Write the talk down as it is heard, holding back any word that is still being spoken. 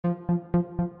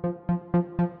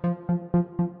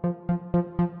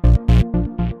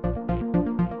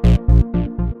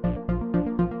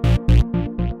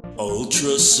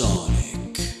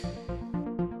Ultrasonic.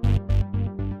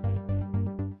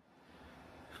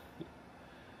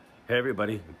 Hey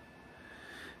everybody.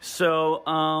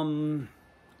 So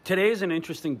today's an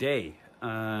interesting day.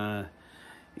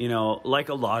 You know, like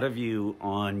a lot of you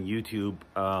on YouTube,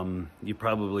 you've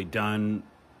probably done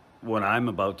what I'm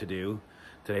about to do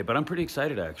today, but I'm pretty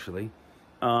excited actually.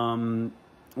 When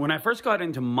I first got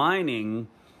into mining,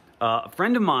 a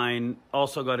friend of mine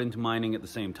also got into mining at the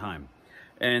same time.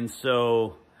 And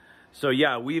so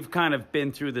yeah, we've kind of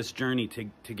been through this journey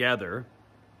together.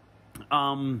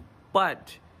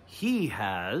 But he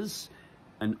has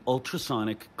an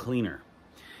ultrasonic cleaner.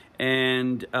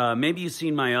 And maybe you've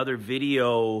seen my other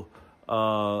video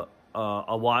a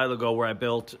while ago where I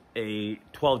built a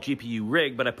 12 GPU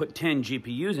rig, but I put 10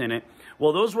 GPUs in it.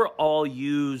 Well, those were all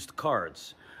used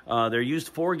cards. They're used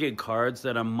 4 gig cards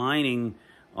that I'm mining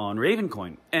on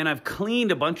Ravencoin. And I've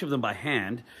cleaned a bunch of them by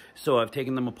hand. So I've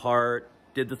taken them apart,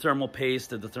 did the thermal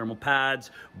paste, did the thermal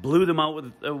pads, blew them out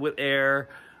with air.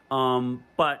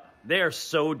 But they are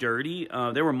so dirty.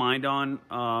 They were mined on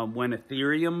when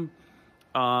Ethereum,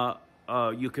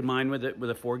 you could mine with it with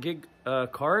a 4 gig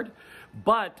card.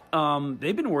 But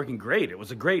they've been working great. It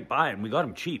was a great buy, and we got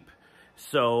them cheap.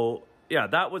 So yeah,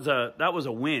 that was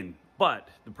a win. But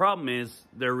the problem is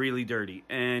they're really dirty,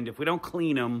 and if we don't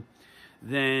clean them,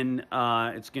 then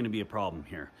it's going to be a problem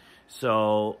here.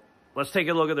 So let's take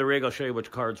a look at the rig. I'll show you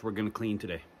which cards we're going to clean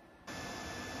today.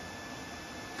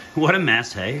 What a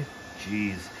mess, hey?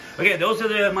 Jeez. Okay, those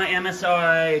are my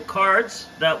MSI cards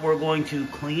that we're going to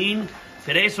clean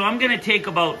today. So I'm going to take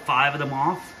about 5 of them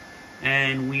off,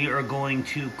 and we are going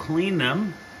to clean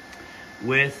them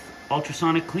with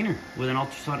ultrasonic cleaner, with an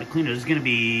ultrasonic cleaner. This is going to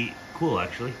be cool,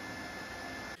 actually.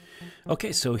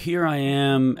 Okay, so here I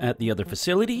am at the other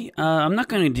facility. I'm not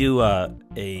going to do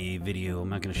a video. I'm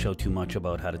not going to show too much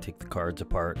about how to take the cards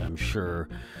apart. I'm sure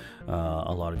a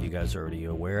lot of you guys are already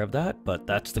aware of that, but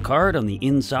that's the card on the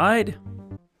inside.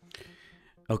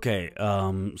 Okay,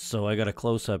 so I got a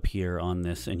close-up here on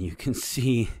this, and you can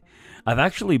see I've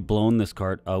actually blown this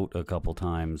card out a couple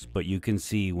times, but you can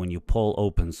see when you pull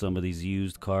open some of these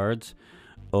used cards,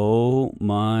 oh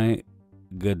my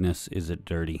goodness, is it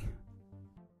dirty.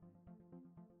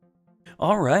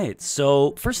 All right,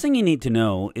 so first thing you need to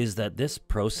know is that this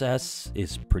process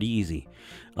is pretty easy.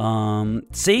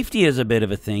 Safety is a bit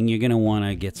of a thing. You're going to want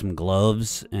to get some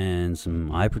gloves and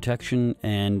some eye protection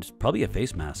and probably a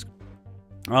face mask.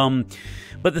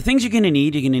 But the things you're going to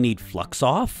need Flux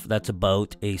Off. That's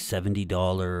about a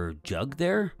 $70 jug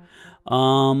there.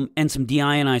 And some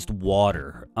deionized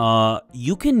water.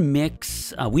 You can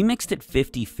mix, we mixed it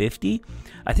 50-50.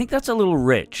 I think that's a little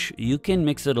rich. You can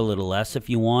mix it a little less if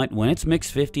you want. When it's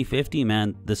mixed 50-50,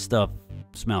 man, this stuff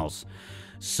smells.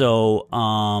 So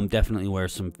definitely wear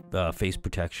some face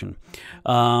protection.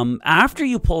 After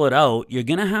you pull it out, you're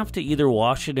going to have to either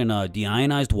wash it in a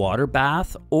deionized water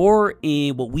bath, or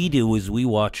what we do is we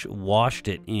washed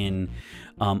it in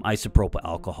isopropyl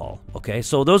alcohol. Okay,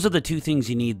 so those are the 2 things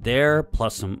you need there,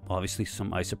 plus obviously some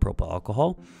isopropyl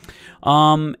alcohol.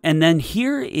 And then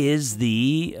here is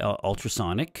the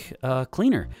ultrasonic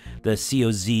cleaner, the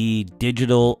COZ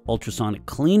digital ultrasonic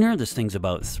cleaner. This thing's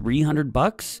about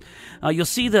 $300. You'll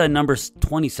see the number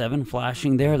 27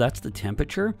 flashing there. That's the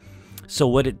temperature. So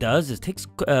what it does is it takes,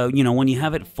 you know, when you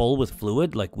have it full with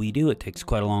fluid like we do, it takes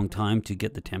quite a long time to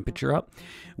get the temperature up.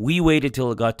 We waited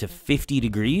till it got to 50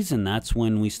 degrees, and that's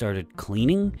when we started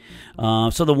cleaning.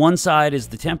 So the one side is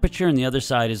the temperature, and the other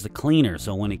side is the cleaner.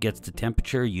 So when it gets to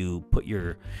temperature, you put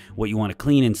what you want to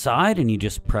clean inside, and you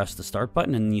just press the start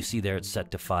button, and you see there it's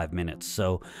set to 5 minutes.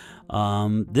 So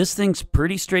this thing's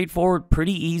pretty straightforward,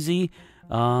 pretty easy.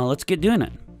 Let's get doing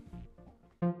it.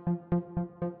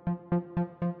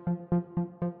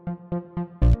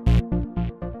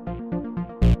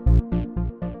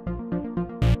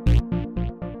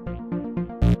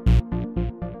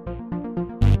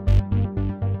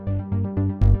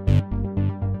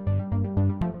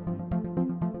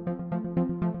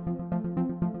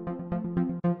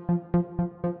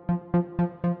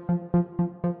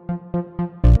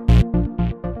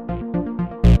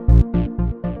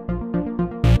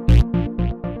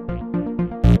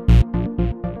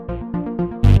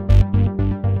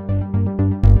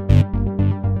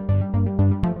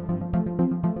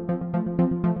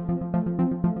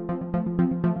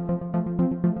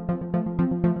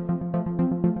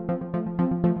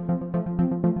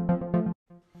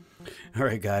 All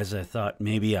right, guys, I thought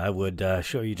maybe I would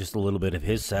show you just a little bit of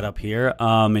his setup here.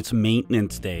 It's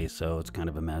maintenance day, so it's kind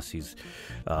of a mess.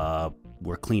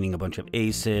 We're cleaning a bunch of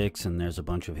ASICs, and there's a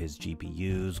bunch of his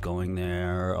GPUs going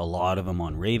there. A lot of them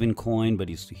on Ravencoin, but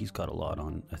he's got a lot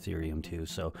on Ethereum too.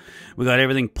 So we got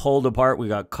everything pulled apart. We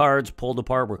got cards pulled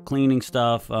apart. We're cleaning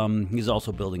stuff. He's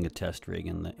also building a test rig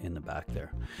in the back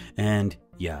there. And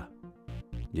yeah,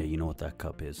 you know what that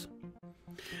cup is.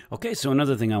 Okay, so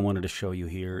another thing I wanted to show you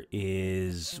here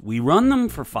is we run them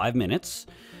for 5 minutes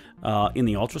in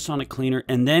the ultrasonic cleaner,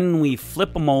 and then we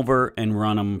flip them over and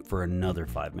run them for another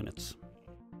 5 minutes.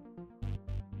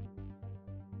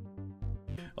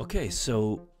 Okay,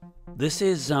 so this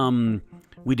is,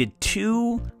 we did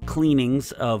 2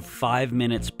 cleanings of 5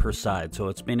 minutes per side. So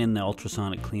it's been in the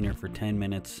ultrasonic cleaner for 10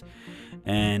 minutes.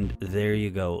 And there you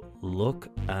go. Look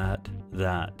at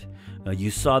that.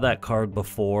 You saw that card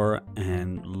before,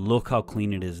 and look how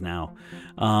clean it is now.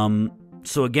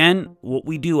 So again, what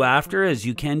we do after is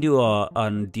you can do a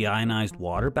deionized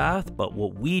water bath, but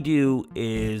what we do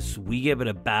is we give it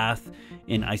a bath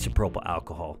in isopropyl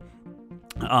alcohol.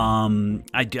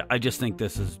 I just think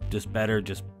this is just better.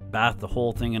 Just bath the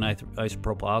whole thing in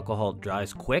isopropyl alcohol. It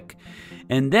dries quick.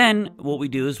 And then what we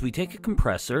do is we take a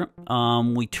compressor.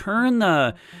 We turn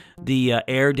the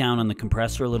air down on the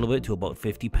compressor a little bit to about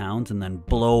 50 pounds and then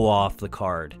blow off the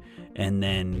card. And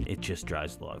then it just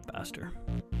dries a lot faster.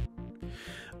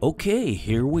 Okay,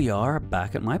 here we are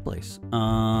back at my place.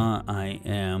 I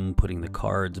am putting the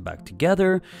cards back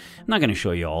together. I'm not going to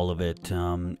show you all of it.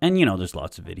 And, you know, there's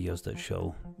lots of videos that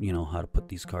show, you know, how to put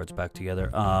these cards back together.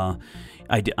 I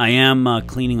am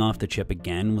cleaning off the chip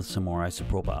again with some more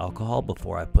isopropyl alcohol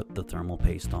before I put the thermal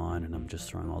paste on, and I'm just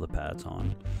throwing all the pads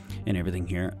on and everything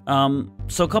here.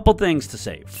 So a couple things to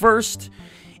say. First,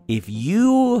 if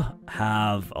you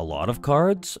have a lot of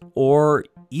cards, or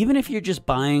even if you're just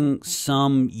buying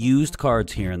some used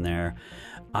cards here and there,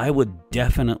 I would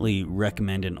definitely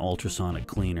recommend an ultrasonic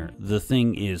cleaner. The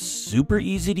thing is super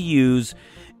easy to use,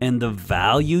 and the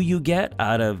value you get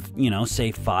out of, you know,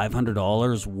 say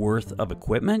 $500 worth of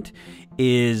equipment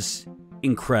is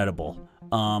incredible.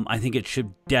 I think it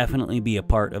should definitely be a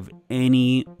part of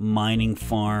any mining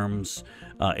farm's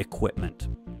equipment.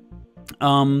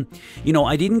 You know,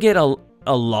 I didn't get a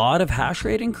lot of hash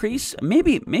rate increase,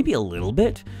 maybe a little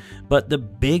bit, but the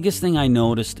biggest thing I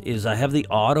noticed is I have the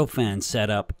auto fan set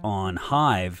up on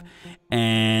Hive,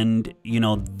 and you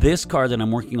know, this card that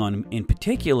I'm working on in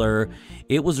particular,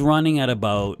 it was running at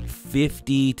about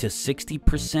 50 to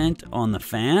 60% on the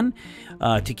fan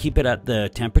to keep it at the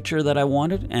temperature that I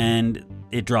wanted, and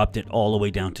it dropped it all the way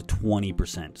down to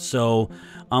 20%. So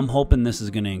I'm hoping this is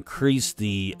going to increase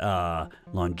the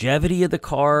longevity of the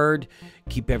card,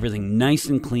 keep everything nice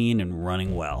and clean and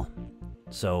running well.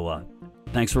 So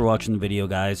thanks for watching the video,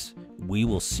 guys. We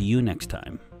will see you next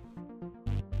time.